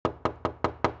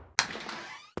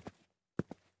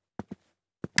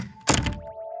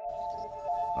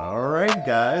right,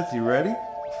 guys, you ready?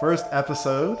 First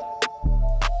episode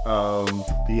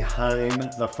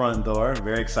Behind the Front Door.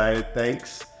 Very excited.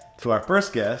 Thanks to our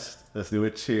first guest. Let's do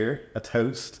a cheer, a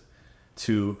toast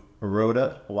to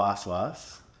Rhoda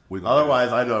Wasswas.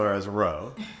 Otherwise, I know her as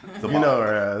Ro. You know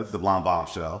her as the Blonde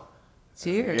Bombshell.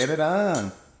 Cheers. Get it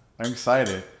on. I'm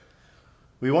excited.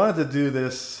 We wanted to do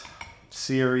this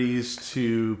series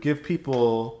to give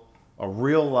people a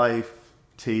real life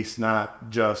taste, not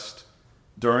just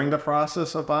during the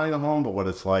process of buying a home, but what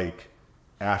it's like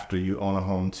after you own a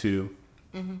home too.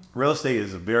 Mm-hmm. Real estate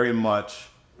is very much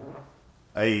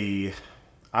I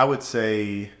would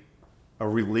say, a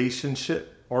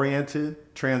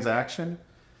relationship-oriented transaction,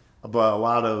 but a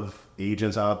lot of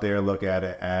agents out there look at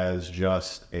it as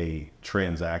just a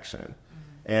transaction.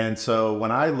 Mm-hmm. And so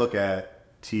when I look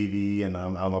at TV, and I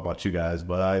don't know about you guys,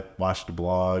 but I watch the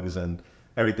blogs and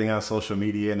everything on social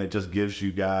media, and it just gives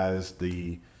you guys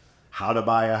the how to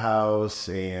buy a house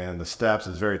and the steps.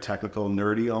 It's very technical,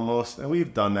 nerdy almost. And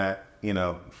we've done that,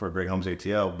 for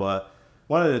GreatHomesatl, but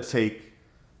wanted to take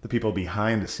the people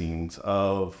behind the scenes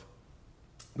of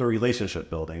the relationship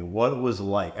building, what it was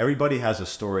like. Everybody has a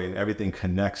story and everything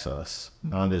connects us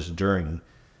on this journey.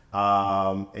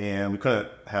 And we couldn't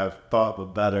have thought of a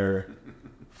better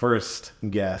first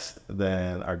guest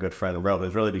than our good friend Ro.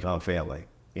 It's really become family,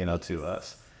 to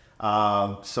us.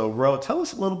 So Ro, tell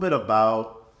us a little bit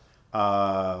about,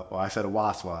 I said a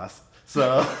Wasswas.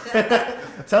 So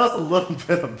tell us a little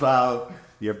bit about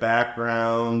your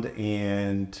background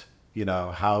and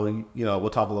how, we'll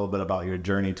talk a little bit about your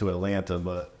journey to Atlanta,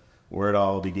 but where it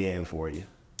all began for you.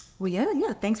 Well,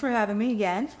 yeah. Thanks for having me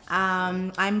again.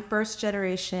 I'm first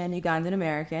generation Ugandan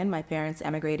American. My parents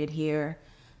emigrated here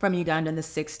from Uganda in the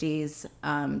 60s,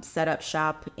 set up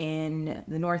shop in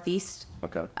the Northeast.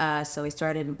 Okay. So we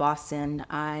started in Boston.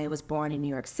 I was born in New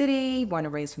York City, born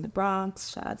and raised from the Bronx.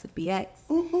 Shout out to BX.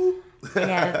 Mm-hmm.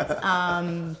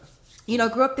 And,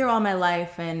 grew up there all my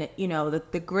life. And,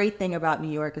 the great thing about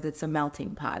New York is it's a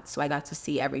melting pot. So I got to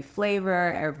see every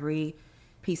flavor, every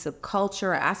piece of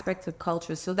culture, aspect of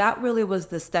culture. So that really was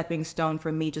the stepping stone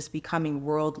for me, just becoming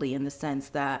worldly in the sense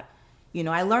that,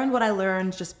 I learned what I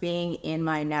learned just being in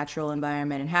my natural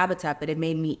environment and habitat, but it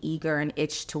made me eager and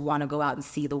itch to want to go out and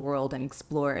see the world and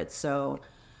explore it. So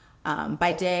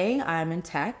by day, I'm in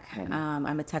tech.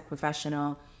 I'm a tech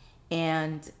professional.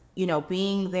 And,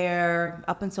 being there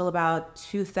up until about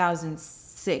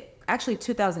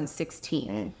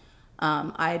 2016,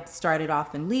 I started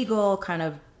off in legal, kind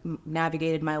of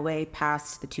navigated my way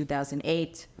past the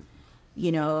 2008,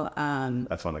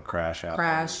 That's when the crash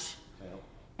happened.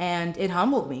 And it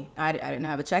humbled me. I didn't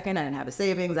have a check-in, I didn't have a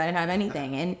savings, I didn't have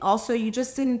anything. And also, you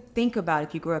just didn't think about,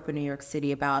 if you grew up in New York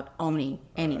City, about owning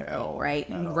anything, right?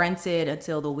 You rented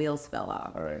until the wheels fell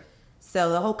off. All right.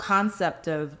 So the whole concept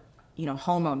of,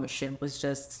 home ownership was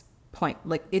just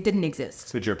it didn't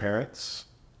exist. Did your parents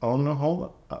own a home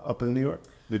up in New York?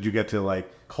 Did you get to,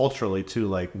 culturally, too,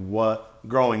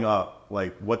 growing up,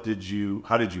 how did you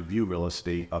view real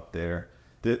estate up there?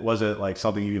 Was it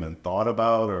something you even thought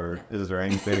about, or is there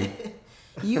anything?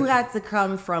 You had to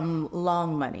come from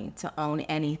long money to own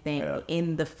anything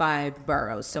in the 5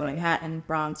 boroughs. So Manhattan,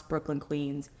 Bronx, Brooklyn,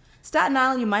 Queens. Staten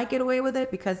Island, you might get away with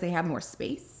it because they have more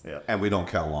space. Yeah. And we don't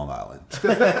count Long Island.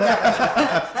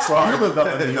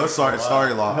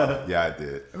 Sorry, Long Island. Yeah, I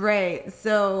did. Right.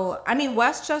 So,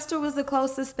 Westchester was the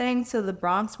closest thing to the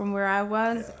Bronx from where I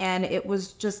was, and it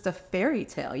was just a fairy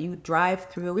tale. We would drive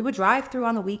through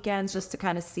on the weekends just to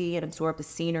kind of see and absorb the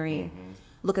scenery,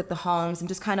 look at the homes, and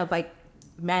just kind of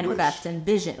manifest and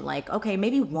vision. Okay,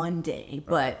 maybe one day,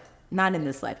 but not in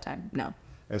this lifetime. No.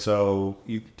 And so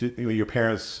your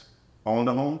parents owned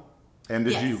a home? And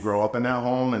did you grow up in that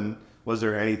home? And was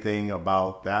there anything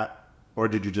about that? Or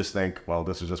did you just think, well,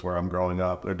 this is just where I'm growing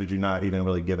up? Or did you not even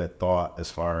really give it thought as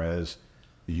far as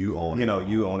you owning a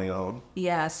home?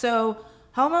 Yeah, so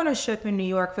home ownership in New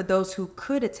York, for those who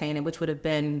could attain it, which would have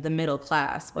been the middle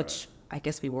class, which I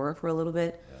guess we were for a little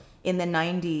bit, in the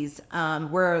 90s,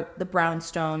 were the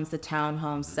brownstones, the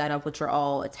townhomes set up, which are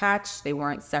all attached. They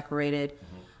weren't separated.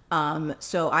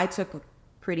 So I took a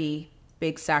pretty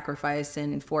big sacrifice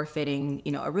in forfeiting,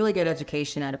 a really good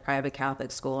education at a private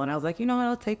Catholic school. And I was like,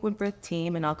 I'll take one for the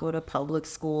team and I'll go to public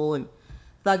school and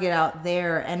thug it out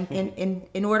there. And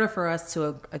in order for us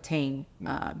to attain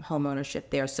home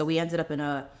ownership there. So we ended up in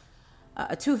a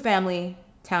 2-family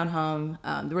townhome.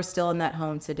 We're still in that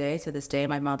home today. To this day,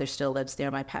 my mother still lives there.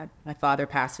 My father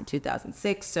passed in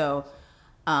 2006. So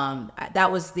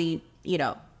that was the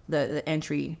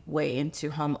entry way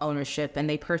into home ownership, and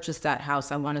they purchased that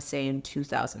house, I want to say, in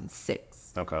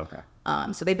 2006. Okay.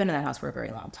 So they've been in that house for a very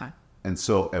long time. And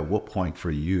so at what point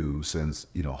for you, since,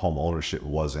 home ownership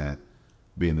wasn't,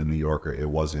 being a New Yorker, it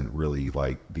wasn't really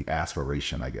like the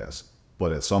aspiration, I guess.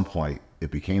 But at some point it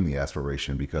became the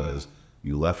aspiration because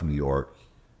you left New York,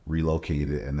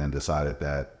 relocated, and then decided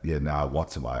that, now I want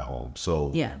to buy a home.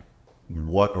 So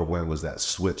what or when was that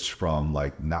switch from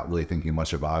like not really thinking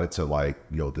much about it to like,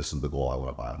 this is the goal, I want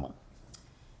to buy a home?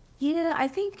 Yeah, I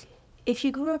think if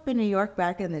you grew up in New York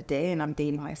back in the day, and I'm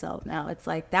dating myself now, it's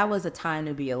like that was a time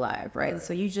to be alive, right?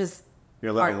 So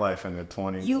you're living life in your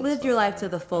 20s. You lived your life to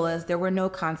the fullest. There were no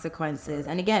consequences.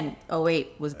 And again,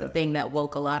 '08 was the thing that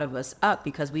woke a lot of us up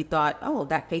because we thought, oh,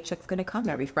 that paycheck's going to come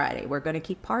every Friday. We're going to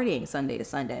keep partying Sunday to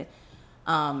Sunday.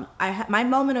 My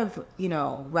moment of,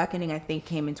 reckoning, I think,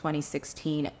 came in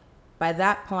 2016. By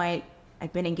that point,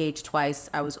 I'd been engaged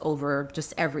twice. I was over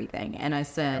just everything. And I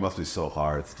said... It must be so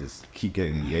hard to just keep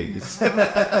getting engaged.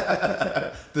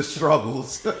 The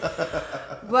struggles.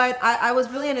 But I was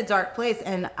really in a dark place.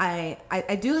 And I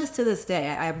do this to this day.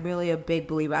 I'm really a big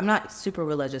believer. I'm not super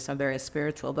religious. I'm very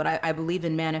spiritual. But I believe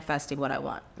in manifesting what I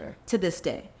want to this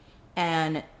day.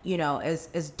 And,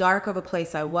 as dark of a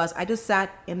place I just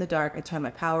sat in the dark. I turned my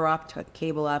power off, turned the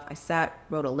cable off.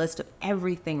 wrote a list of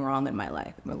everything wrong in my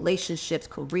life. Relationships,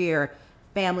 career,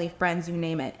 family, friends, you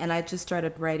name it. And I just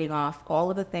started writing off all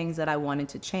of the things that I wanted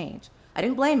to change. I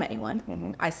didn't blame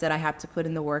anyone. I said I have to put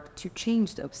in the work to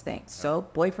change those things. So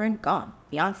boyfriend, gone.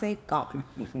 Fiance, gone.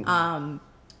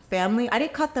 Family, I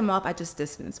didn't cut them off. I just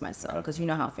distanced myself because you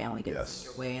know how family gets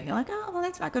in your way. And they're like, oh, well,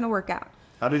 that's not going to work out.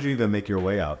 How did you even make your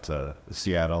way out to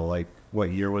Seattle? Like,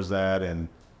 what year was that, and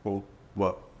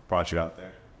what brought you out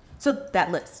there? So that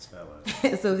list.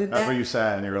 So that's where you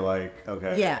sat, and you were like,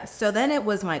 okay. Yeah. So then it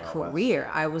was my career.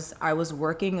 I was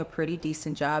working a pretty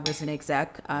decent job as an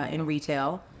exec in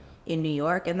retail in New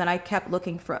York, and then I kept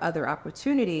looking for other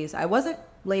opportunities. I wasn't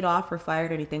laid off or fired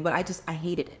or anything, but I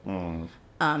hated it.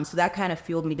 So that kind of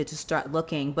fueled me to just start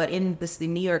looking. But in the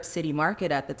New York City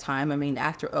market at the time, I mean,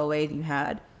 after '08, you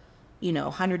had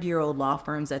 100-year-old law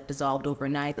firms that dissolved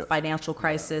overnight. The financial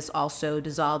crisis also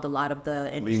dissolved a lot of the...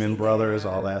 Lehman Brothers,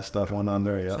 all that stuff went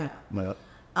under,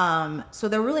 So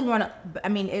there really weren't...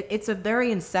 it's a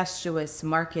very incestuous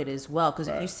market as well, because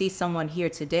if you see someone here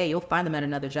today, you'll find them at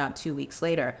another job 2 weeks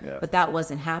later. But that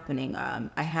wasn't happening.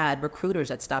 I had recruiters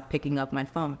that stopped picking up my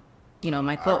phone,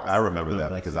 my calls. I remember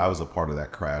that because I was a part of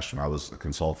that crash when I was a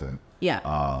consultant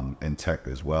in tech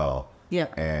as well. Yeah.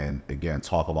 And again,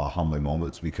 talk about humbling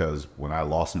moments, because when I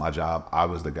lost my job, I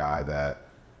was the guy that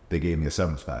they gave me a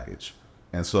severance package.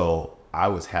 And so I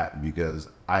was happy because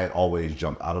I had always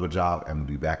jumped out of a job and would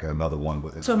be back at another one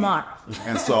within tomorrow.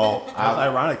 And so that's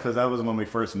ironic because that was when we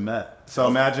first met. So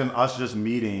imagine us just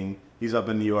meeting. He's up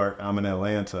in New York, I'm in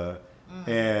Atlanta,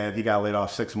 and he got laid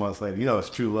off 6 months later. It's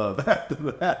true love after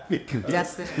that.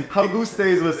 Because who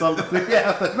stays with something?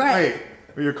 Right.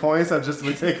 Your coins have just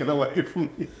been taken away from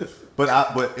you.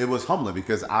 But it was humbling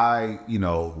because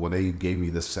when they gave me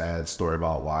this sad story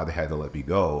about why they had to let me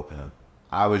go,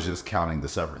 I was just counting the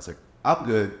severance. Like, I'm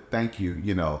good, thank you,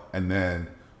 And then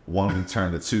one week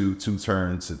turned to two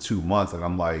turns to 2 months, and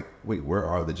I'm like, wait, where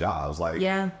are the jobs? Like,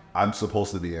 I'm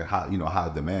supposed to be in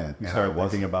high demand. You started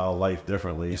thinking about life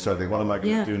differently. You started thinking, what am I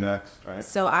going to do next? Right.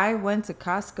 So I went to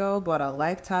Costco, bought a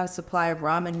lifetime supply of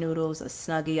ramen noodles, a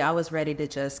Snuggie. I was ready to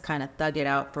just kind of thug it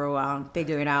out for a while and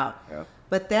figure it out. Yeah.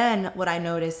 But then what I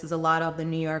noticed is a lot of the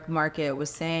New York market was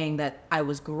saying that I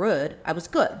was good.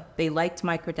 They liked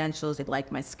my credentials. They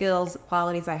liked my skills, the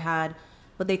qualities I had,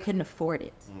 but they couldn't afford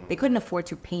it. They couldn't afford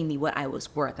to pay me what I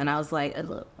was worth. And I was like,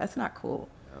 look, that's not cool.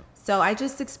 So I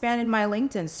just expanded my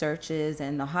LinkedIn searches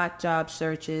and the hot job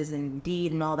searches and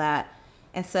Indeed and all that,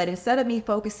 and said instead of me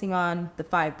focusing on the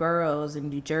 5 boroughs in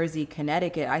New Jersey,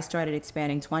 Connecticut, I started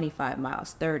expanding 25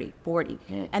 miles, 30, 40,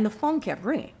 and the phone kept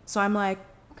ringing. So I'm like,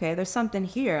 okay, there's something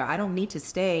here. I don't need to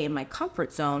stay in my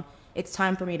comfort zone. It's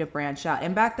time for me to branch out.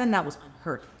 And back then that was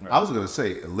unheard of. I was going to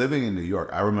say, living in New York,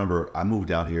 I remember I moved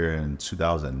down here in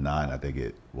 2009, I think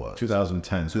it was.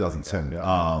 2010.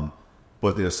 Yeah.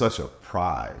 But there's such a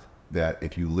pride that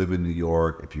if you live in New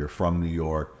York, if you're from New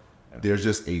York, there's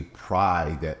just a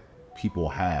pride that people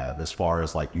have as far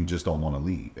as like, you just don't want to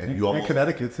leave. And you almost,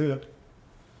 Connecticut too.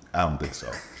 I don't think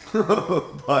so.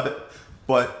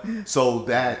 But so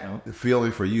that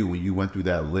feeling for you when you went through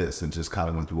that list and just kind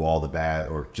of went through all the bad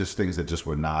or just things that just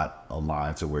were not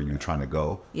aligned to where you're trying to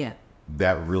go. Yeah.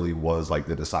 That really was like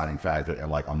the deciding factor. And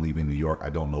like, I'm leaving New York. I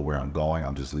don't know where I'm going.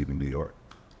 I'm just leaving New York.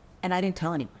 And I didn't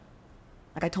tell anyone.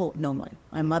 Like I told no one.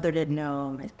 My mother didn't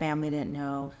know. My family didn't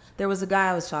know. There was a guy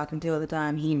I was talking to at the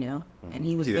time. He knew, and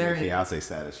he was He didn't very. have fiance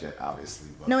status yet, obviously.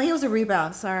 But. No, he was a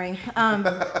rebound. Sorry,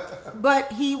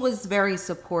 but he was very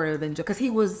supportive, and because he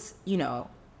was,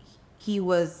 he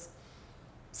was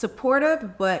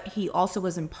supportive, but he also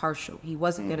was impartial. He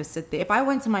wasn't going to sit there. If I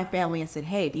went to my family and said,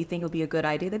 "Hey, do you think it would be a good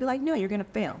idea?" They'd be like, "No, you're going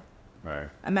to fail." Right.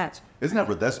 Imagine. Isn't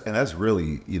that, that's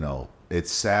really,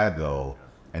 it's sad though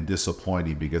and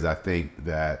disappointing because I think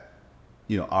that,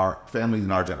 our families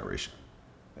in our generation,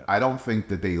 I don't think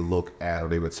that they look at or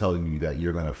they were telling you that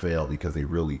you're going to fail because they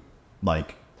really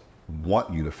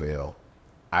want you to fail.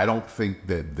 I don't think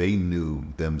that they knew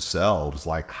themselves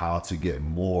how to get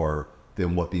more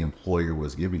than what the employer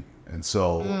was giving you. And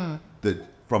so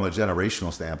from a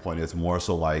generational standpoint, it's more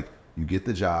so you get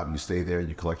the job, you stay there,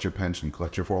 you collect your pension, you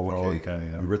collect your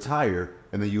 401k, you retire,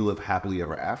 and then you live happily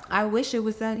ever after. I wish it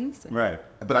was that easy. Right.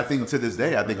 But I think to this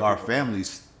day, I think our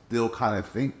families still kind of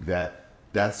think that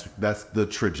that's the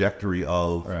trajectory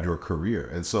of your career.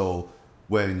 And so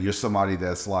when you're somebody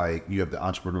that's you have the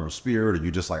entrepreneurial spirit, or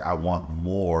you're just I want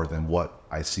more than what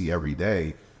I see every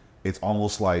day, it's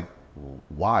almost why?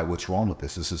 What's wrong with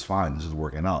this? This is fine. This is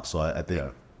working out. So I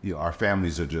think our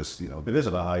families are just, It is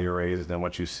about how you're raised and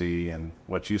what you see and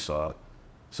what you saw.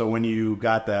 So when you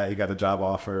got that, you got a job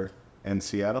offer in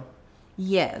Seattle?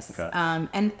 Yes. Okay.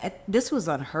 And this was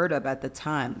unheard of at the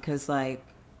time because, I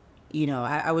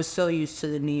was so used to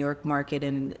the New York market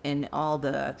and all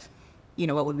the,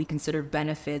 what would be considered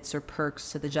benefits or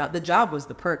perks to the job. The job was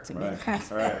the perk to me.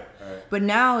 Right. But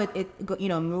now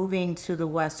moving to the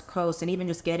West Coast and even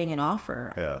just getting an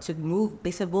offer to move, they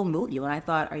said, we'll move you. And I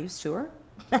thought, are you sure?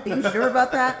 Are you sure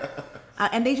about that?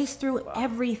 And they just threw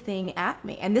everything at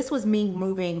me. And this was me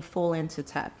moving full into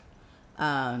tech.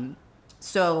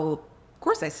 So, of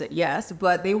course, I said yes,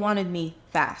 but they wanted me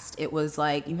fast. It was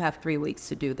you have 3 weeks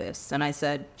to do this. And I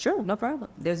said, sure, no problem.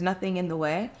 There's nothing in the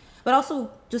way. But also,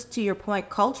 just to your point,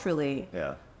 culturally,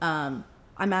 I'm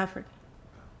African.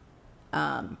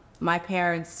 My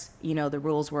parents, the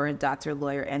rules were doctor,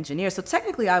 lawyer, engineer. So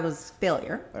technically, I was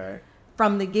failure. All right.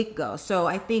 From the get-go. So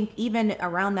I think even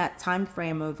around that time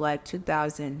frame of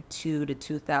 2002 to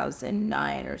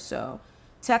 2009 or so,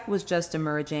 tech was just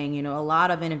emerging. A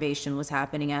lot of innovation was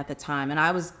happening at the time, and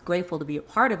I was grateful to be a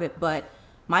part of it, but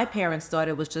my parents thought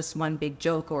it was just one big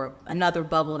joke or another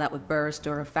bubble that would burst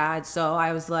or a fad. So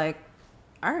I was like,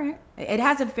 all right, it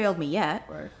hasn't failed me yet.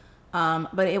 Right.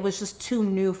 But it was just too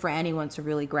new for anyone to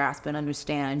really grasp and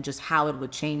understand just how it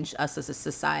would change us as a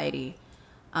society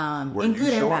in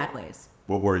good and bad ways.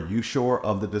 Well, were you sure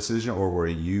of the decision, or were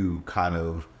you kind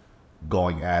of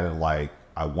going at it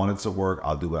I want it to work,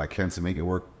 I'll do what I can to make it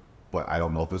work, but I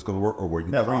don't know if it's going to work? Or were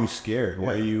you? Yeah, were you scared?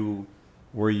 Yeah.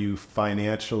 Were you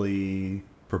financially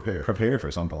prepared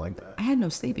for something like that? I had no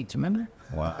savings, remember?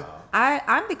 Wow.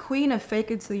 I'm the queen of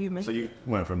fake it till you make it. So you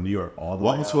went from New York all the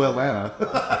way Welcome to Atlanta.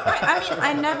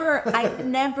 I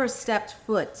never stepped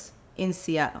foot in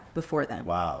Seattle before then.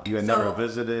 Wow. You had never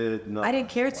visited? No. I didn't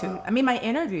care to. Wow. My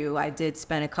interview, I did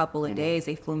spend a couple of days.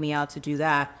 They flew me out to do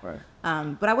that. Right.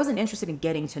 But I wasn't interested in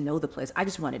getting to know the place. I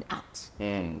just wanted out.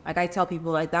 I tell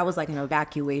people that was an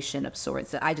evacuation of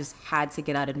sorts. That I just had to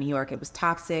get out of New York. It was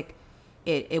toxic.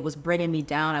 It was bringing me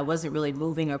down. I wasn't really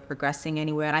moving or progressing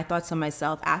anywhere. And I thought to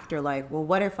myself after, well,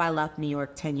 what if I left New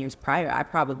York 10 years prior? I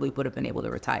probably would have been able to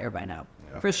retire by now.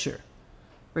 Yeah. For sure.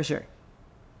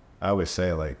 I always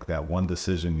say that one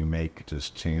decision you make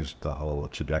just changed the whole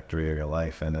trajectory of your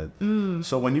life. And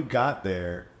so when you got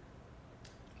there,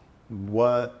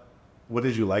 what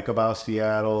did you like about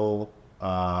Seattle?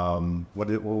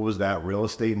 What was that real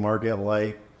estate market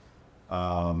like?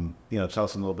 Tell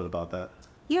us a little bit about that.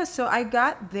 Yeah, so I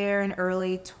got there in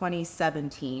early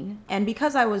 2017. And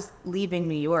because I was leaving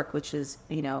New York, which is,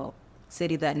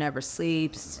 city that never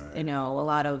sleeps, right. A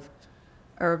lot of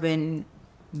urban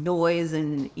noise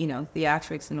and,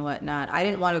 theatrics and whatnot, I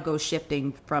didn't want to go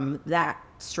shifting from that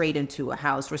straight into a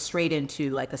house or straight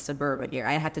into a suburban here.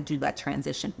 I had to do that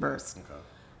transition first.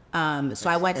 Okay. So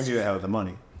I went. And you didn't have the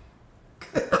money.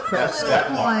 That's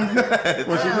that one.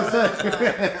 What you just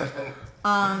said.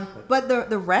 But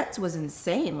the rent was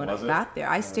insane when I got there.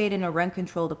 I stayed in a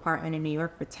rent-controlled apartment in New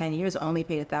York for 10 years, only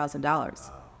paid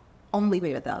 $1,000. Only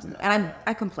paid $1,000. And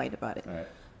I complained about it. Right.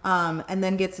 And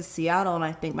then get to Seattle, and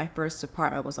I think my first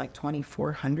apartment was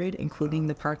 $2,400, including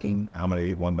the parking. How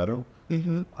many? One bedroom?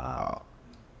 Mm-hmm. Wow.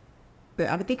 But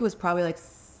I think it was probably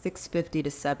 $650 to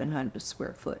 $700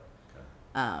 square foot.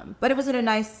 But it was in a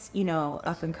nice,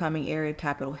 up and coming area,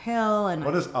 Capitol Hill. And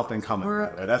what is up and coming?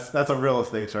 That's a real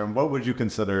estate term. What would you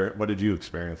consider? What did you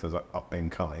experience as up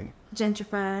and coming?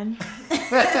 Gentrifying.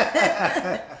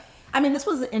 I mean, this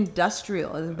was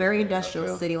industrial. It was a very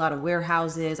industrial city, a lot of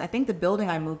warehouses. I think the building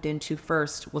I moved into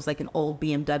first was like an old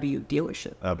BMW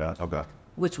dealership. Okay.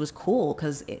 Which was cool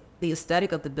because the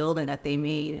aesthetic of the building that they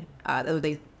made, that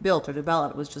they built or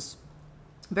developed was just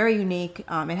very unique.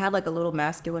 It had like a little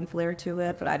masculine flair to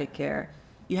it, but I didn't care.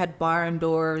 You had barn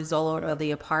doors all over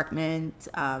the apartment,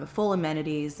 full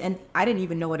amenities. And I didn't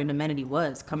even know what an amenity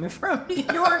was coming from New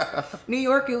York. New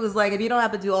York, it was like, if you don't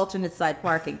have to do alternate side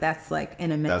parking, that's like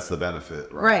an amenity. That's the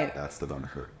benefit. Right. That's the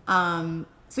benefit.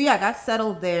 So yeah, I got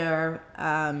settled there.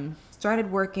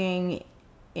 Started working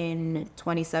in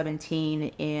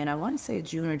 2017 in, I want to say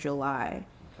June or July.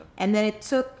 And then it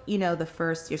took, the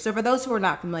first year. So for those who are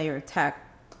not familiar with tech,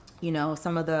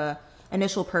 some of the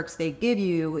initial perks they give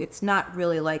you, it's not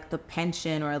really like the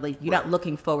pension or like you're not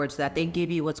looking forward to that. They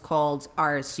give you what's called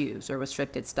RSUs or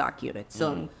restricted stock units.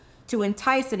 So to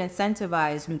entice and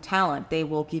incentivize new talent, they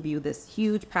will give you this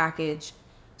huge package.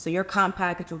 So your comp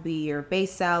package will be your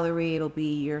base salary, it'll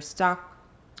be your stock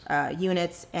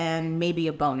units, and maybe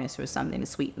a bonus or something to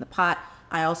sweeten the pot.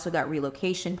 I also got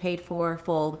relocation paid for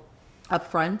full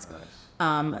upfront. Nice.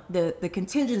 The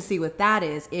contingency with that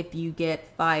is if you get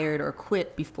fired or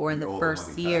quit before in the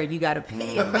first year, you got to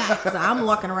pay it back. So I'm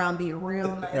walking around being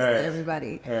real nice to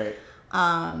everybody.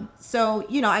 So,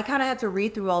 I kind of had to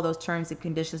read through all those terms and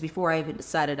conditions before I even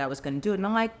decided I was going to do it. And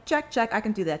I'm like, check, I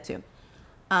can do that too.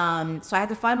 So I had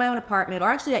to find my own apartment, or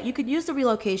actually you could use the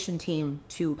relocation team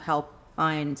to help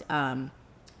find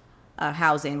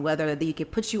housing, whether they could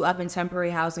put you up in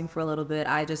temporary housing for a little bit.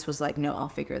 I just was like, no, I'll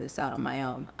figure this out on my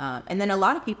own. And then a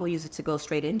lot of people use it to go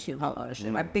straight into home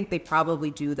ownership. I think they probably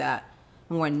do that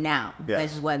more now than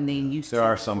when they used to. There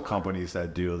are some companies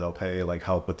that do. They'll pay like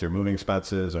help with your moving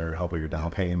expenses or help with your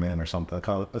down payment or something.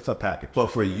 It's a package. But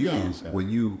for you,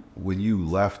 when you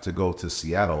left to go to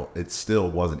Seattle, it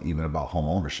still wasn't even about home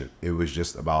ownership. It was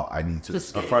just about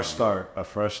a fresh start.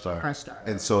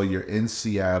 And so you're in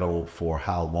Seattle for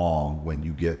how long when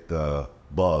you get the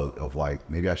bug of like,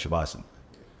 maybe I should buy some?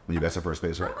 When you got your first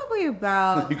base, right? Probably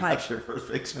about you got your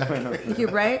first base, right?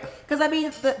 You're right. Because I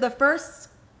mean, the first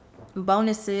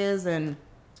bonuses and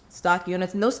stock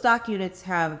units, and those stock units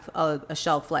have a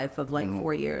shelf life of like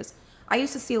 4 years. I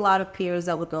used to see a lot of peers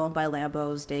that would go and buy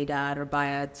Lambos, Dad, or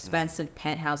buy expensive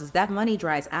penthouses. That money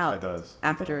dries out. It does.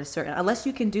 After a certain, unless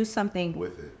you can do something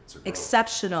with it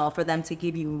exceptional for them to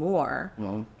give you more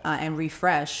and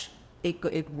refresh,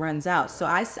 it runs out. So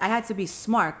I had to be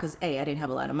smart because A, I didn't have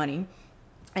a lot of money,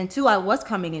 and 2, I was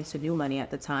coming into new money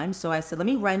at the time. So I said, let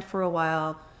me rent for a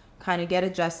while, kind of get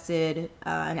adjusted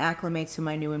and acclimate to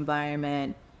my new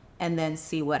environment, and then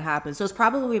see what happens. So it's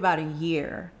probably about a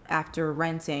year after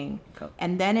renting,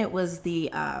 and then it was the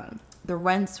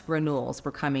rent renewals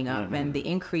were coming up, and the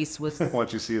increase was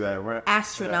once you see that rent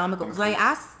astronomical. Because I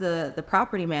asked the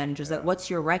property managers, like, what's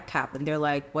your rent cap? And they're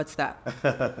like, what's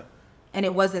that? And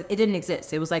it didn't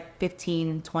exist. It was like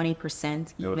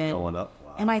 15-20% even. It was going up.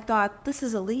 Wow. And I thought, this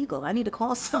is illegal. I need to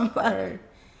call somebody.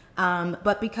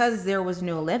 But because there was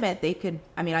no limit,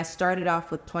 I started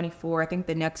off with 24. I think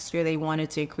the next year they wanted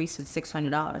to increase it to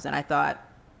 $600. And I thought,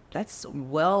 that's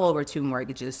well over 2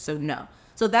 mortgages. So no.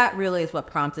 So that really is what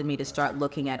prompted me to start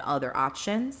looking at other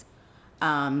options.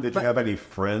 Did you have any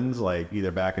friends, like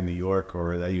either back in New York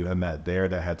or that you had met there,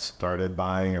 that had started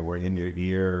buying or were in your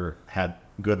ear, or had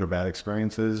good or bad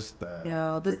experiences?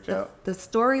 No, the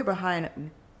story behind it,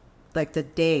 like the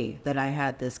day that I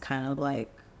had this kind of like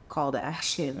call to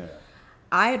action,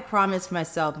 I had promised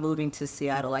myself moving to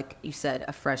Seattle, like you said,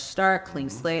 a fresh start, clean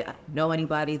slate. I don't know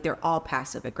anybody. They're all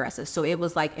passive aggressive. So it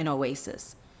was like an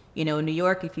oasis. In New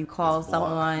York, if you call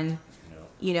someone,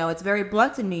 it's very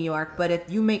blunt in New York, but if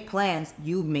you make plans,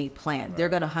 you make plans. Right. They're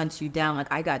going to hunt you down.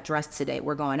 Like, I got dressed today,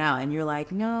 we're going out. And you're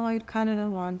like, no, I kind of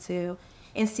don't want to.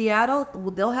 In Seattle,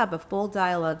 they'll have a full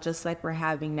dialogue just like we're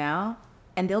having now,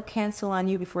 and they'll cancel on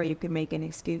you before you can make an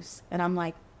excuse. And I'm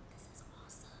like,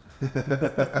 this is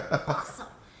awesome.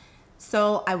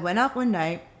 So I went out one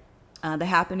night, the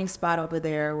happening spot over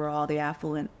there where all the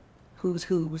affluent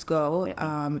who's go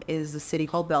is the city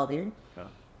called Bellevue. Yeah.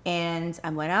 And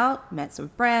I went out, met some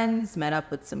friends, met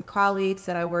up with some colleagues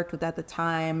that I worked with at the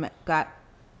time, got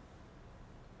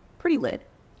pretty lit.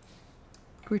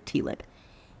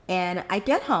 And I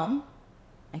get home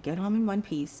in one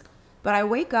piece, but I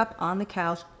wake up on the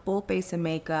couch, full face of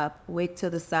makeup, wig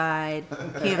to the side,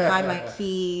 can't find my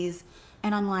keys.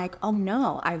 And I'm like, oh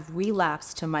no, I've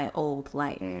relapsed to my old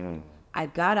life. I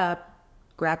got up,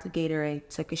 grabbed the Gatorade,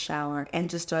 took a shower, and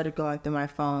just started going through my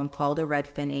phone, called a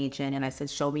Redfin agent, and I said,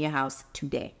 show me a house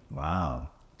today. Wow.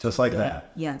 Just like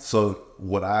that. Yes. So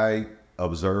what I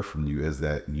observed from you is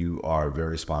that you are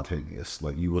very spontaneous.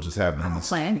 Like you will just have these,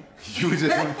 Plan. you would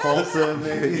just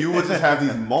impulsive. You will just have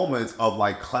these moments of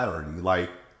like clarity, like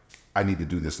I need to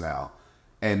do this now.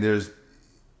 And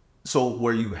so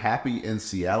were you happy in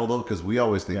Seattle though? Because we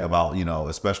always think about, you know,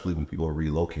 especially when people are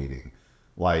relocating,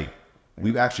 like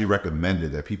we've actually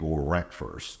recommended that people will rent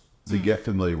first to get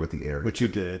familiar with the area. Which you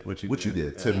did.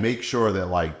 To make sure that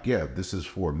like, yeah, this is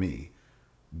for me.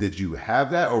 Did you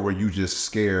have that, or were you just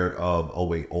scared of, oh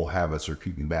wait, old habits are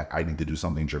creeping back, I need to do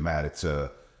something dramatic to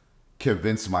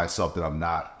convince myself that I'm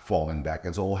not falling back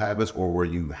into old habits? Or were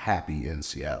you happy in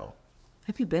Seattle?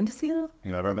 Have you been to Seattle?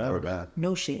 Never been.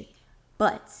 No shit.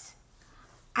 But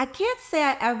I can't say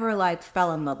I ever like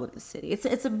fell in love with the city.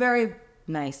 It's a very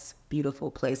nice,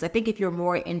 beautiful place. I think if you're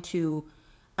more into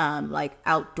like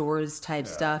outdoors type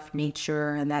stuff,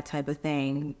 nature and that type of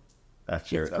thing, That's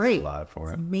great. A lot for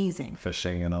it. It's amazing.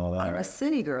 Fishing and all that. I'm a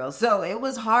city girl, so it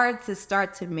was hard to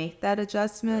start to make that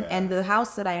adjustment. And the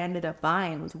house that I ended up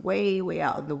buying was way, way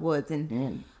out in the woods.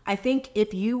 And I think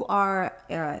if you have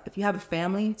a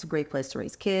family, it's a great place to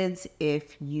raise kids.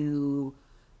 If you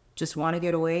just want to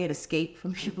get away and escape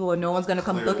from people and no one's going to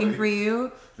come looking for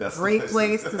you, that's a great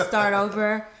place to start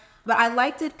over. But I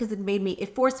liked it because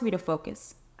it forced me to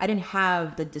focus. I didn't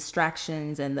have the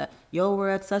distractions and we're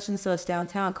at such and such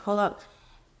downtown, call up.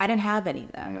 I didn't have any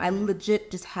of that. I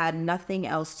legit just had nothing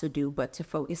else to do but to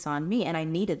focus on me. And I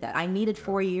needed that. I needed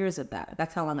 4 years of that.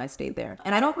 That's how long I stayed there.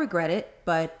 And I don't regret it,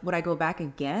 but would I go back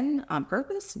again on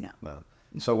purpose? No.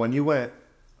 So when you went,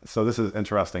 so this is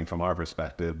interesting from our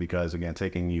perspective, because again,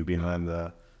 taking you behind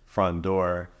the front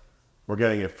door, we're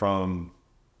getting it from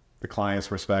the client's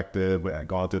perspective,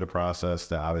 gone through the process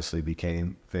that obviously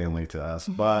became family to us.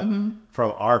 But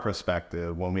from our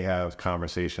perspective, when we have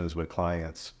conversations with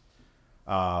clients,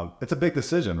 it's a big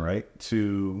decision, right?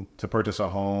 To purchase a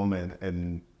home,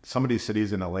 and some of these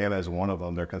cities in Atlanta is one of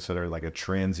them. They're considered like a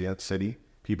transient city.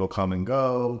 People come and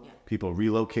go. People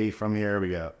relocate from here. We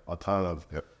got a ton of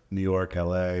New York,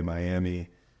 LA, Miami.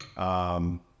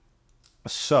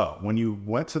 So when you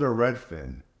went to the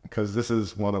Redfin, because this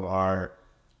is one of our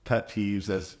pet peeves,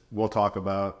 as we'll talk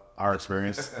about our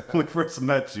experience when we first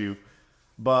met you.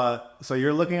 But so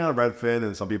you're looking on Redfin,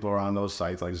 and some people are on those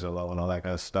sites like Zillow and all that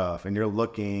kind of stuff. And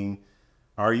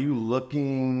are you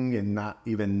looking and not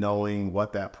even knowing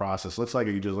what that process looks like?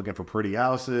 Are you just looking for pretty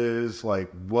houses?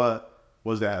 Like, what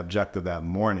was that objective that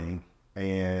morning?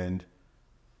 And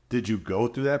did you go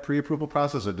through that pre-approval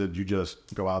process, or did you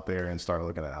just go out there and start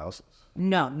looking at houses?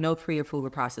 No pre-approval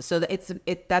process. So that's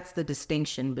the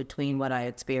distinction between what I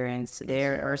experienced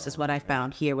there versus what I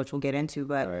found here, which we'll get into.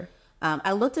 But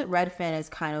I looked at Redfin as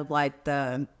kind of like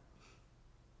the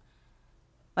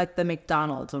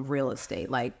McDonald's of real estate.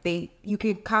 Like you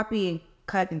could copy and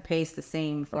cut and paste the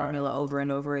same formula over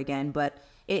and over again, but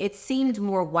it seemed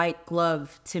more white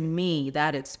glove to me,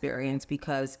 that experience,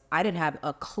 because I didn't have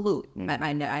a clue. I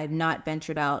had not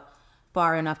ventured out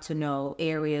far enough to know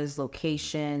areas,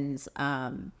 locations,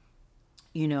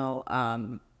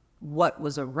 what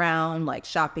was around, like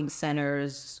shopping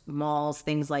centers, malls,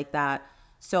 things like that.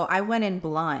 So I went in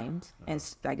blind, and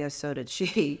I guess so did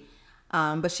she.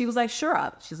 But she was like, sure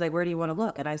up. She's like, where do you want to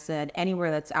look? And I said,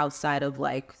 anywhere that's outside of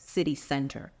like city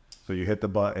center. So you hit the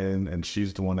button, and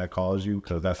she's the one that calls you,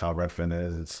 because that's how Redfin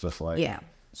is. It's just like... Yeah.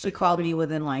 She called me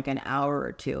within like an hour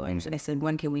or two, and I said,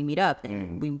 when can we meet up?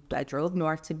 And I drove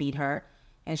north to meet her,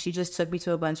 and she just took me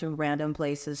to a bunch of random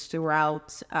places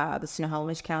throughout the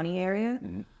Snohomish County area,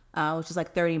 which is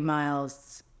like 30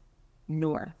 miles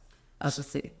north of the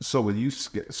city. So when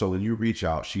you reach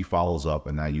out, she follows up,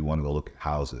 and now you want to go look at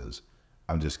houses.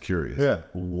 I'm just curious. Yeah.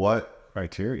 What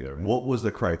criteria? Right? What was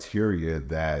the criteria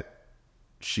that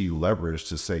she leveraged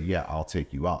to say, yeah, I'll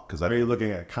take you out? Because are you looking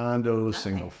at condos,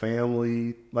 single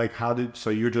family? Like,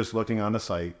 so you're just looking on the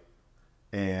site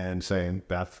and saying,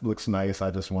 that looks nice,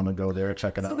 I just want to go there and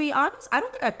check it out? To be honest, I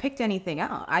don't think I picked anything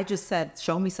out. I just said,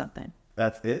 show me something.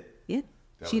 That's it? Yeah.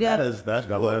 That's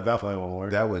definitely won't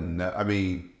work. That would I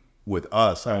mean, with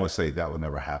us, I would say that would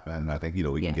never happen. I think,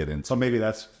 we can get into... So maybe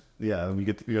that's, you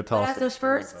tell us. As a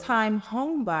first-time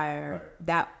home buyer,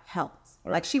 that helped.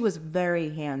 Like, she was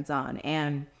very hands-on.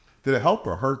 And did it help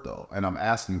or hurt, though? And I'm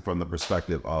asking from the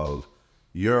perspective of,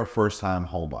 you're a first-time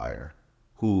home buyer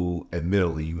who,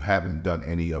 admittedly, you haven't done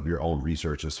any of your own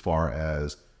research as far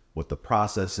as what the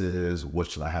process is, what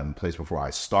should I have in place before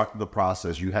I start the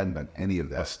process. You hadn't done any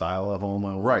of that. A style of home.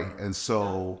 Right. And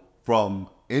so,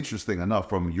 interesting enough,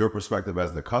 from your perspective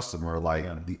as the customer,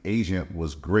 the agent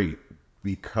was great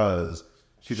because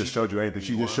she just showed you anything.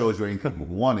 She just showed you anything you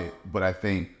wanted. But I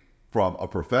think from a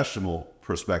professional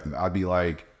perspective, I'd be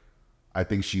like, I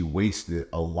think she wasted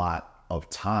a lot of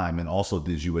time, and also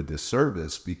did you a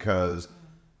disservice because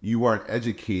you weren't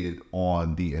educated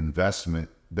on the investment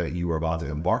that you were about to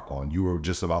embark on. You were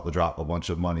just about to drop a bunch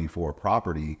of money for a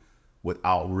property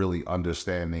without really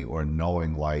understanding or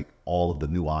knowing like all of the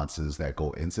nuances that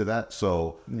go into that.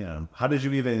 So yeah, how did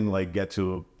you even like get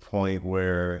to a point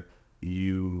where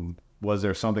was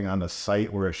there something on the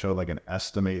site where it showed like an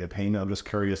estimated payment? I'm just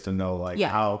curious to know like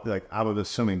how, like I was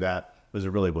assuming that was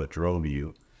really what drove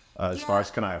you as far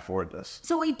as can I afford this?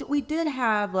 So we did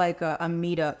have like a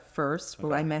meetup first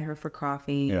where I met her for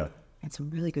coffee. Yeah. And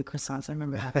some really good croissants. I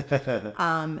remember that.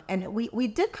 And we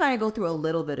did kind of go through a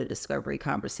little bit of discovery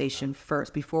conversation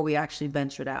first before we actually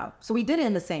ventured out. So we did it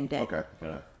in the same day. Okay.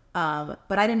 Yeah.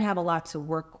 But I didn't have a lot to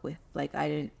work with. Like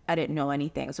I didn't know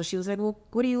anything. So she was like, well,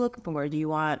 what are you looking for? Do you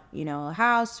want, a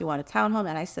house? Do you want a townhome?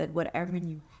 And I said, whatever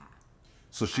you have.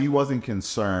 So she wasn't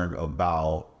concerned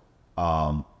about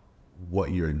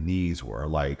what your needs were,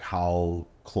 like how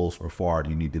close or far do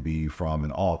you need to be from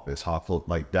an office? How close?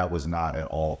 Like that was not at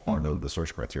all part of the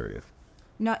search criteria.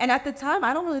 No, and at the time,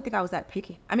 I don't really think I was that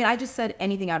picky. I mean, I just said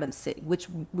anything out of the city, which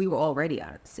we were already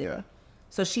out of the city. Yeah.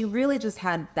 So she really just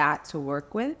had that to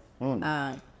work with.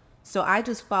 So I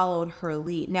just followed her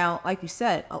lead. Now, like you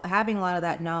said, having a lot of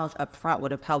that knowledge up front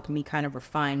would have helped me kind of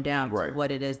refine down to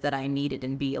what it is that I needed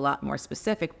and be a lot more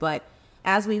specific. But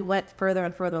as we went further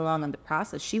and further along in the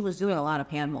process, she was doing a lot of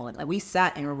hand-molding. Like we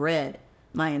sat and read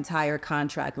my entire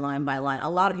contract line by line. A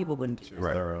lot of people wouldn't do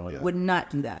that. Would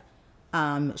not do that.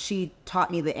 She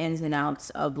taught me the ins and outs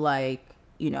of like,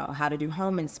 how to do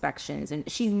home inspections. And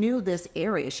she knew this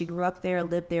area. She grew up there,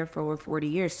 lived there for over 40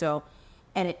 years. So,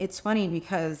 and it's funny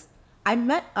because I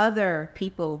met other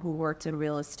people who worked in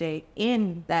real estate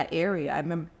in that area. I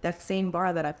remember that same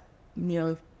bar that I,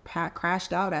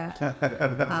 crashed out at.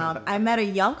 I met a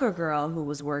younger girl who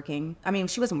was working. I mean,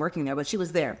 she wasn't working there, but she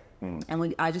was there.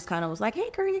 And I just kind of was like,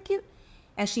 hey, girl, you're cute.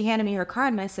 And she handed me her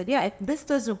card, and I said, yeah, if this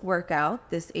doesn't work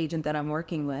out, this agent that I'm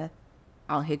working with,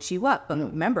 I'll hit you up. But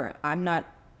remember, I'm not,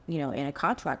 in a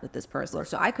contract with this person.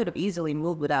 So I could have easily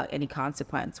moved without any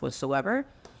consequence whatsoever.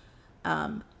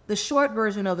 The short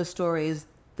version of the story is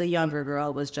the younger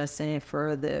girl was just in it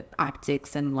for the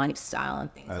optics and lifestyle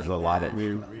and things There's like a lot that.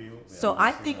 of So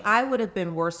I think I would have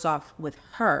been worse off with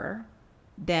her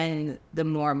than the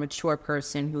more mature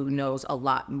person who knows a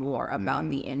lot more about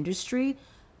the industry.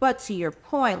 But to your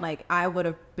point, like I would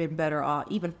have been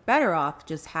even better off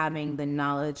just having the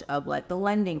knowledge of like the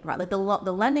lending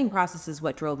the lending process is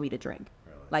what drove me to drink.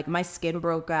 Really? Like my skin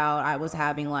broke out. I was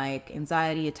having like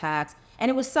anxiety attacks,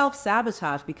 and it was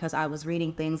self-sabotage because I was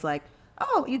reading things like,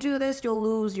 oh, you do this, you'll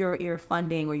lose your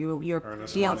funding or your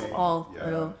deals all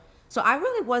through. So I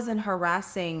really wasn't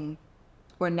harassing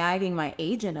or nagging my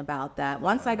agent about that.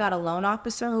 Once I got a loan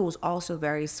officer who was also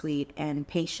very sweet and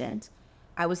patient,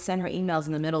 I would send her emails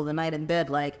in the middle of the night in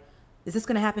bed like, is this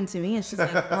going to happen to me? And she's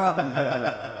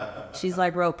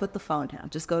like, bro, put the phone down.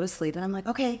 Just go to sleep. And I'm like,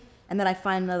 okay. And then I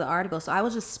find another article. So I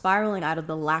was just spiraling out of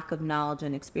the lack of knowledge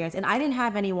and experience. And I didn't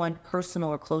have anyone personal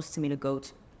or close to me to go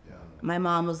to. My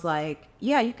mom was like,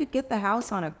 yeah, you could get the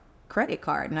house on a credit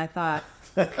card. And I thought,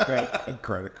 great.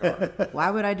 credit card.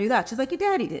 Why would I do that? She's like, your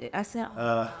daddy did it. I said,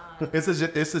 it's a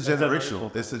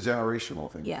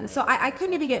generational thing. yeah. So I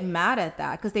couldn't even get mad at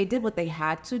that because they did what they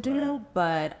had to do.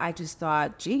 But I just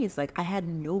thought, geez, like I had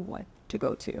no one to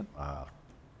go to. Wow.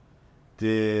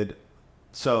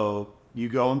 So you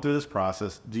going through this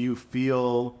process, do you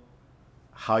feel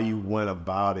how you went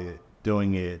about it,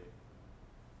 doing it,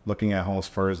 looking at homes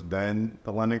first, then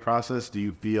the lending process? Do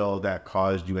you feel that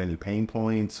caused you any pain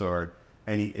points or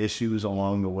any issues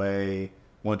along the way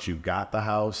once you got the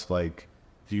house? Like,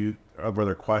 were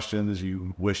there questions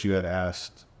you wish you had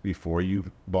asked before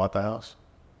you bought the house?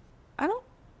 I don't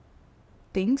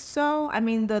think so. I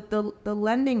mean, the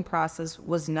lending process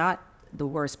was not the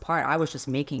worst part. I was just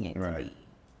making it to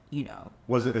be,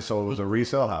 Was it, so it was a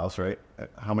resale house, right?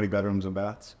 How many bedrooms and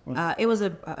baths? It was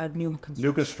a new construction.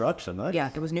 New construction, nice. Yeah,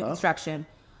 it was new construction.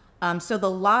 So the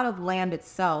lot of land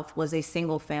itself was a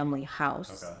single family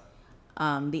house. Okay.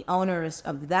 The owners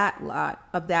of that lot,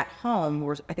 of that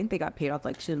home, I think they got paid off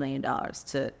like $2 million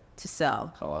to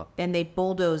sell. Oh, wow. And they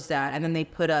bulldozed that, and then they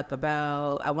put up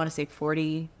about, I want to say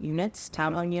 40 units,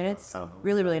 townhome units,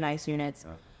 really, really nice units.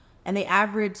 Yeah. And they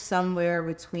averaged somewhere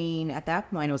between, at that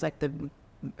point, it was like the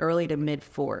early to mid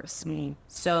fours.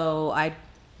 So I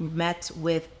met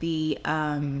with the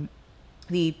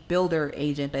builder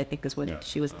agent, I think is what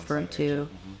she was referring to.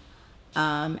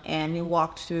 And we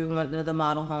walked through the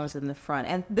model homes in the front.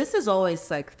 And this has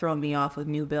always like thrown me off with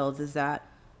new builds, is that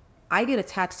I get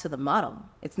attached to the model.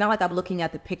 It's not like I'm looking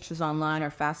at the pictures online or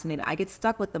fascinated. I get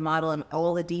stuck with the model and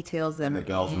all the details and the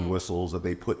bells and whistles that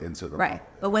they put into the right. model.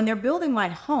 But when they're building my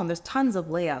home, there's tons of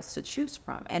layouts to choose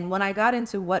from. And when I got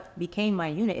into what became my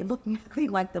unit, it looked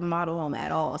nothing like the model home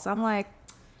at all. So I'm like,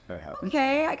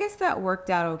 okay, I guess that worked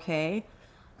out okay.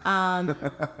 Not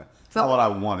what I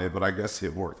wanted, but I guess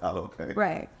it worked out okay.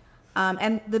 Right.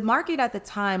 And the market at the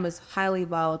time was highly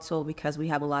volatile because we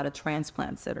have a lot of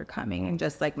transplants that are coming. And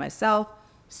just like myself,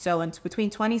 so between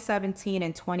 2017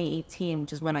 and 2018,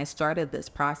 which is when I started this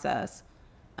process,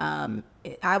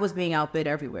 I was being outbid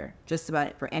everywhere, just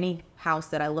about for any house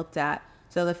that I looked at.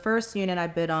 So the first unit I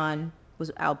bid on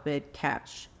was outbid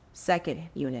catch. Second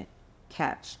unit,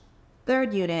 catch.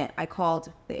 Third unit, I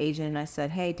called the agent and I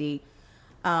said, hey, D,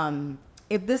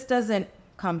 if this doesn't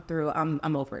come through,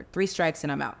 I'm over it. 3 strikes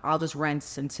and I'm out. I'll just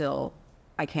rent until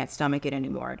I can't stomach it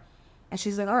anymore. And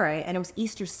she's like, all right. And it was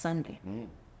Easter Sunday.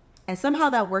 And somehow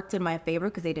that worked in my favor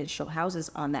because they didn't show houses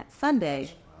on that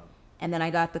Sunday. And then I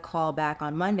got the call back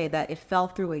on Monday that it fell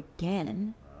through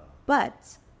again.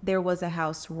 But there was a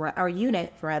house, or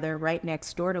unit rather, right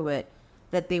next door to it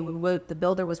that the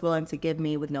builder was willing to give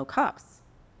me with no costs.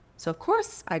 So of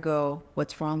course I go,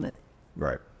 what's wrong with it?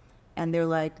 Right. And they're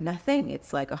like, nothing.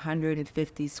 It's like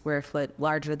 150 square foot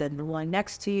larger than the one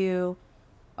next to you,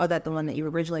 or that the one that you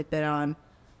originally bid on.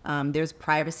 There's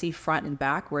privacy front and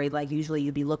back where like usually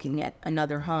you'd be looking at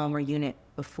another home or unit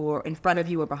before in front of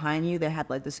you or behind you. They had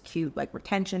like this cute like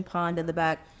retention pond in the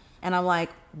back. And I'm like,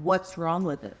 what's wrong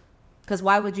with it? Because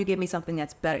why would you give me something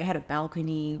that's better? It had a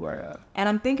balcony. And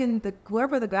I'm thinking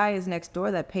whoever the guy is next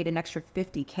door that paid an extra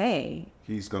 $50K.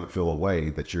 He's going to feel a way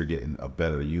that you're getting a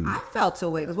better unit. I felt a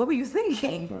way because what were you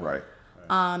thinking? Right.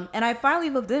 And I finally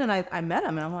moved in and I met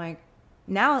him and I'm like,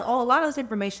 now a lot of this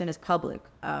information is public.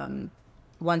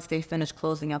 Once they finished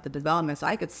closing out the development, so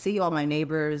I could see all my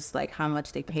neighbors, like how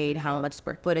much they paid, how much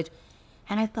square footage.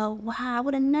 And I thought, wow, I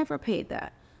would have never paid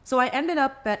that. So I ended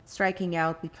up striking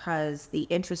out because the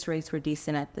interest rates were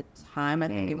decent at the time. I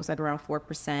think it was like around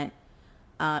 4%.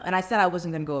 And I said I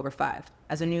wasn't going to go over 5.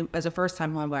 As a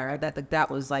first-time home buyer, that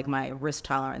was like my risk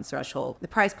tolerance threshold. The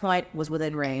price point was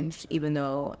within range, even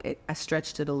though I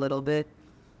stretched it a little bit.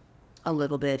 HOA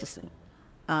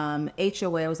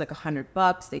was like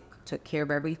 $100. They took care of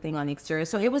everything on the exterior.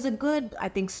 So it was a good, I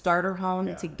think, starter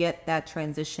home to get that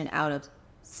transition out of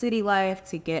city life,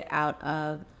 to get out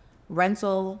of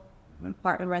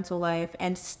apartment rental life,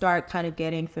 and start kind of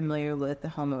getting familiar with the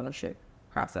home ownership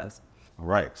process. All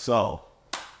right. So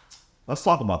let's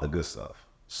talk about the good stuff.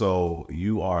 So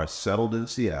you are settled in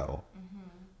Seattle,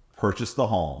 purchased the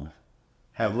home.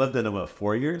 Have lived in about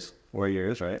 4 years? 4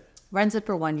 years, right? Rented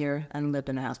for 1 year and lived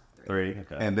in a house for 3. 3,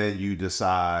 okay. And then you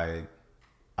decide,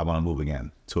 I want to move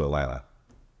again to Atlanta.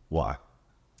 Why?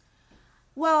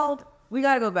 Well, we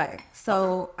got to go back.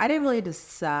 So I didn't really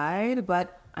decide,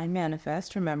 but I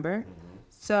manifest, remember?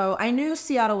 So I knew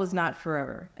Seattle was not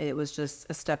forever. It was just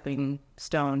a stepping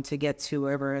stone to get to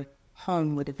wherever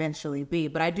home would eventually be.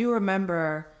 But I do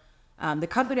remember the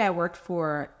company I worked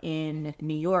for in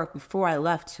New York before I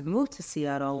left to move to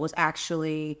Seattle was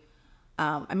actually,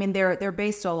 they're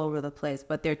based all over the place,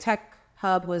 but their tech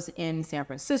hub was in San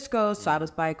Francisco. So I was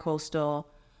bi-coastal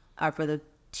for the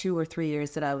 2 or 3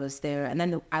 years that I was there. And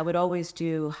then I would always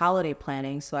do holiday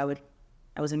planning. So I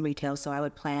was in retail, so I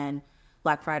would plan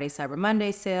Black Friday, Cyber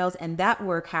Monday sales, and that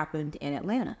work happened in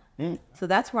Atlanta. So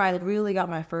that's where I really got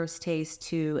my first taste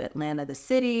to Atlanta, the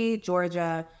city,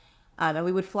 Georgia. And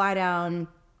we would fly down,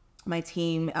 my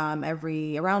team,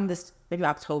 around maybe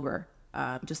October,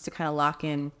 just to kind of lock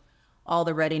in all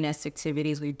the readiness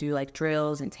activities. We do like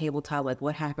drills and tabletop, like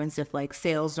what happens if like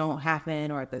sales don't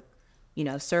happen or the,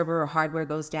 server or hardware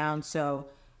goes down. So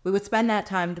we would spend that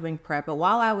time doing prep. But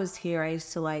while I was here, I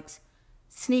used to like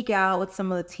sneak out with some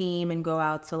of the team and go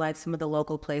out to like some of the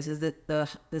local places.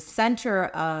 The center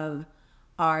of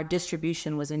our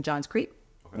distribution was in Johns Creek.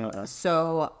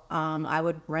 So I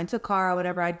would rent a car,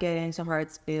 whatever I'd get into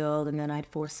Hartsfield, and then I'd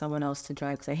force someone else to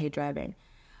drive because I hate driving.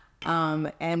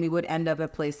 And we would end up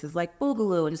at places like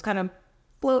Boogaloo and just kind of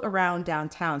float around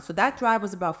downtown. So that drive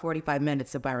was about 45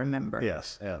 minutes, if I remember.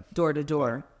 Yes, yeah. Door to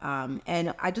door.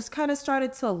 And I just kind of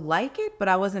started to like it, but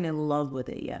I wasn't in love with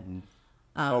it yet.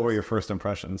 What were your first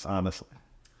impressions, honestly?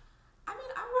 I mean,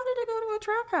 I wanted to go to a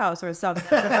trap house or something.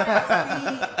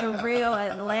 See the real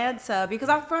Atlanta, because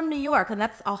I'm from New York, and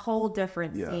that's a whole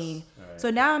different scene. Right. So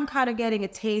now I'm kind of getting a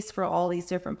taste for all these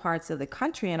different parts of the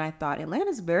country, and I thought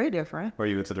Atlanta's very different. Were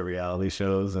you into the reality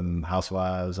shows and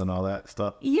Housewives and all that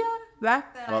stuff? Yeah,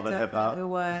 back then Love and hip hop. It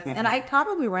was, and I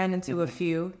probably ran into a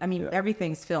few. I mean,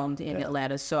 everything's filmed in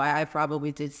Atlanta, so I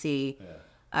probably did see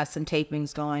some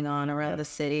tapings going on around the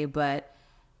city, but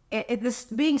this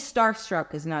being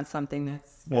starstruck is not something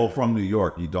that's... Well, from New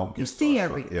York, you don't get You see starstruck.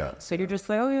 everything. Yeah. So you're just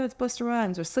like, oh yeah, it's Busta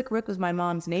Rhymes. Or Slick Rick was my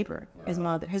mom's neighbor. His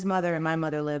mother and my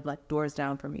mother lived like doors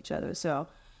down from each other. So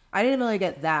I didn't really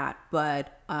get that,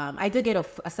 but I did get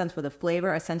a sense for the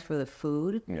flavor, a sense for the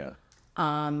food. Yeah.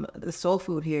 The soul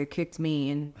food here kicked me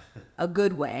in a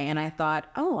good way. And I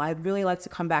thought, oh, I'd really like to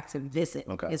come back to visit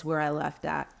is where I left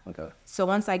at. Okay. So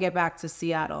once I get back to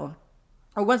Seattle,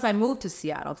 or once I moved to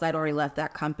Seattle, because I'd already left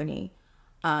that company,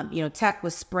 tech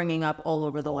was springing up all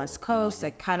over the West Coast. I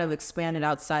kind of expanded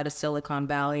outside of Silicon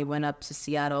Valley, went up to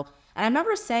Seattle. And I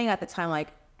remember saying at the time,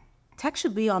 like, tech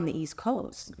should be on the East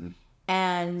Coast. Mm-hmm.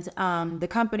 And the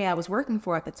company I was working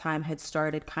for at the time had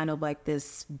started kind of like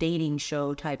this dating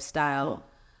show type style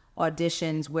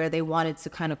auditions where they wanted to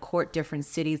kind of court different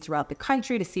cities throughout the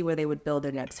country to see where they would build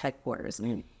their next headquarters.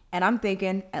 Mm. And I'm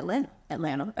thinking, Atlanta.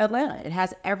 It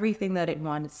has everything that it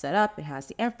wanted set up. It has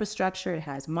the infrastructure. It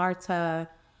has MARTA.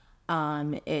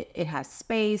 It has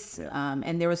space.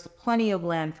 And there was plenty of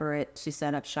land for it to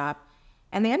set up shop.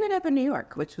 And they ended up in New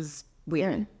York, which was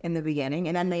weird in the beginning.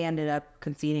 And then they ended up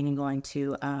conceding and going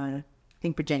to, I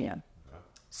think, Virginia.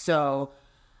 So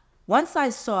once I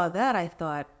saw that, I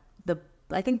thought,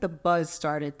 I think the buzz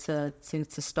started to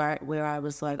start where I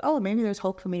was like, oh, maybe there's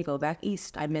hope for me to go back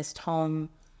east. I missed home.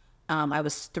 I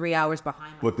was 3 hours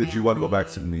behind. But did you want to go back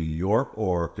to New York,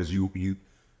 or because you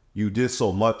did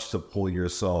so much to pull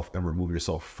yourself and remove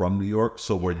yourself from New York?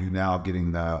 So were you now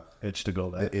getting the itch to go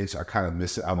back? The itch, I kind of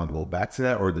miss it, I want to go back to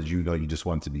that, or did you know you just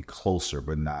wanted to be closer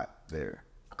but not there?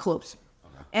 Closer.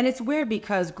 Okay. And it's weird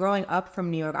because growing up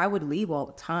from New York, I would leave all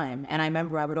the time, and I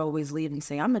remember I would always leave and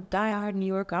say, "I'm a diehard New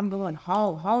Yorker. I'm going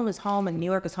home. Home is home, and New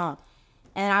York is home."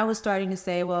 And I was starting to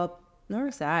say, "Well, New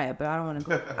York's diehard, but I don't want to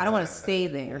go. I don't want to stay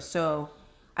there." So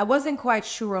I wasn't quite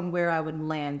sure on where I would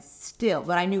land still,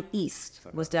 but I knew East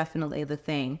was definitely the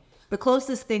thing. The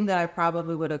closest thing that I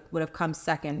probably would have come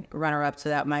second, runner up to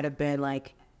that might have been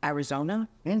like Arizona.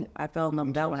 I fell in love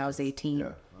with that when I was 18.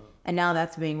 Yeah. And now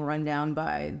that's being run down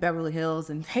by Beverly Hills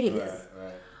and Vegas.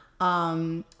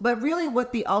 Right. But really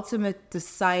what the ultimate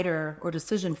decider or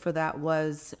decision for that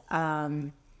was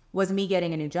me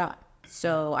getting a new job.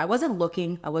 So I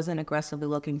wasn't aggressively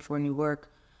looking for new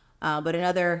work. But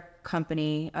another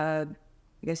company, I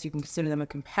guess you can consider them a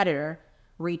competitor,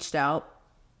 reached out.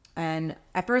 And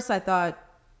at first I thought,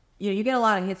 you get a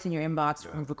lot of hits in your inbox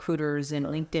from recruiters and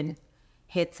LinkedIn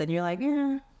hits, and you're like,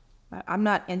 I'm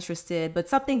not interested. But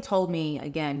something told me,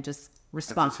 again, just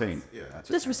respond.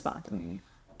 Just respond. Mm-hmm.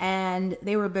 And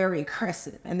they were very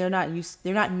aggressive, and they're not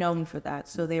known for that.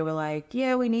 So they were like,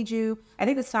 yeah, we need you. I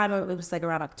think this time it was like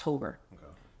around October.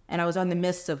 And I was on the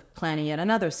midst of planning yet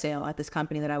another sale at this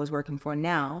company that I was working for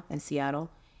now in Seattle.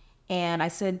 And I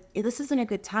said, this isn't a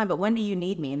good time, but when do you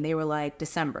need me? And they were like,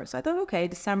 December. So I thought, okay,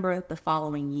 December the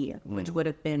following year, which would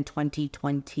have been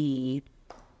 2021.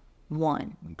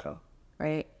 Okay.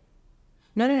 Right?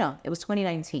 No. It was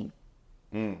 2019.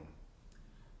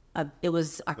 It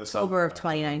was October of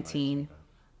 2019.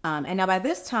 And now by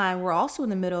this time, we're also in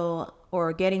the middle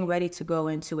or getting ready to go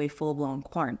into a full-blown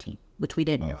quarantine, which we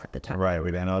didn't know at the time. Right,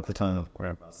 we didn't know at the time.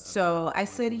 So I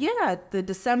said, yeah, the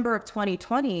December of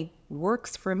 2020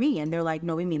 works for me. And they're like,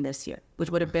 no, we mean this year, which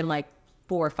would have been like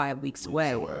 4 or 5 weeks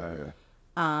away.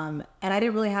 And I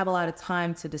didn't really have a lot of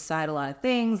time to decide a lot of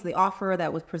things. The offer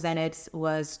that was presented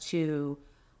was to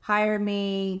hire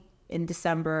me in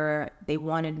December. They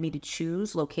wanted me to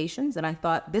choose locations. And I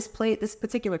thought this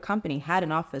particular company had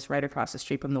an office right across the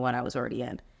street from the one I was already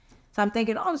in. So I'm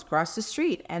thinking, oh, it's across the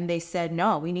street. And they said,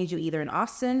 no, we need you either in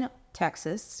Austin,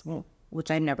 Texas, which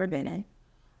I'd never been in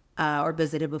or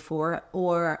visited before,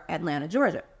 or Atlanta,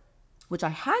 Georgia, which I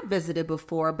had visited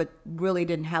before, but really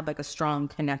didn't have like a strong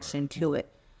connection to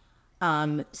it.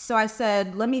 So I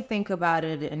said, let me think about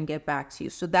it and get back to you.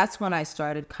 So that's when I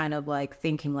started kind of like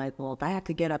thinking like, well, if I have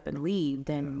to get up and leave,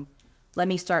 then let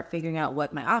me start figuring out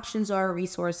what my options are,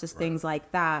 resources, things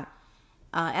like that.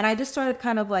 And I just started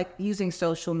kind of like using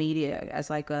social media as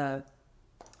like a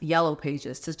yellow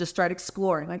pages to just start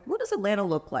exploring, like, what does Atlanta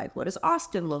look like? What does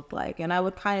Austin look like? And I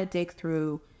would kind of dig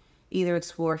through either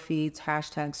explore feeds,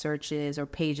 hashtag searches, or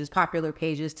pages, popular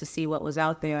pages to see what was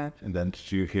out there. And then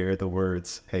did you hear the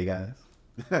words, hey guys?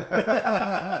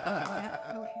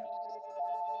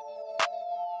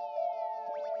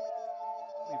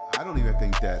 I don't even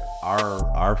think that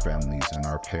our families and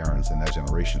our parents and that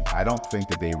generation, I don't think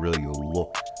that they really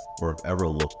look or have ever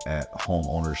looked at home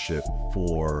ownership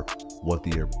for what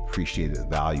the appreciated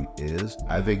value is.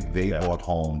 I think they bought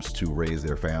homes to raise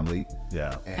their family.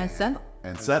 And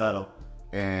settle.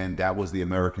 And that was the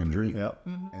American dream. Yep.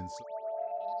 And so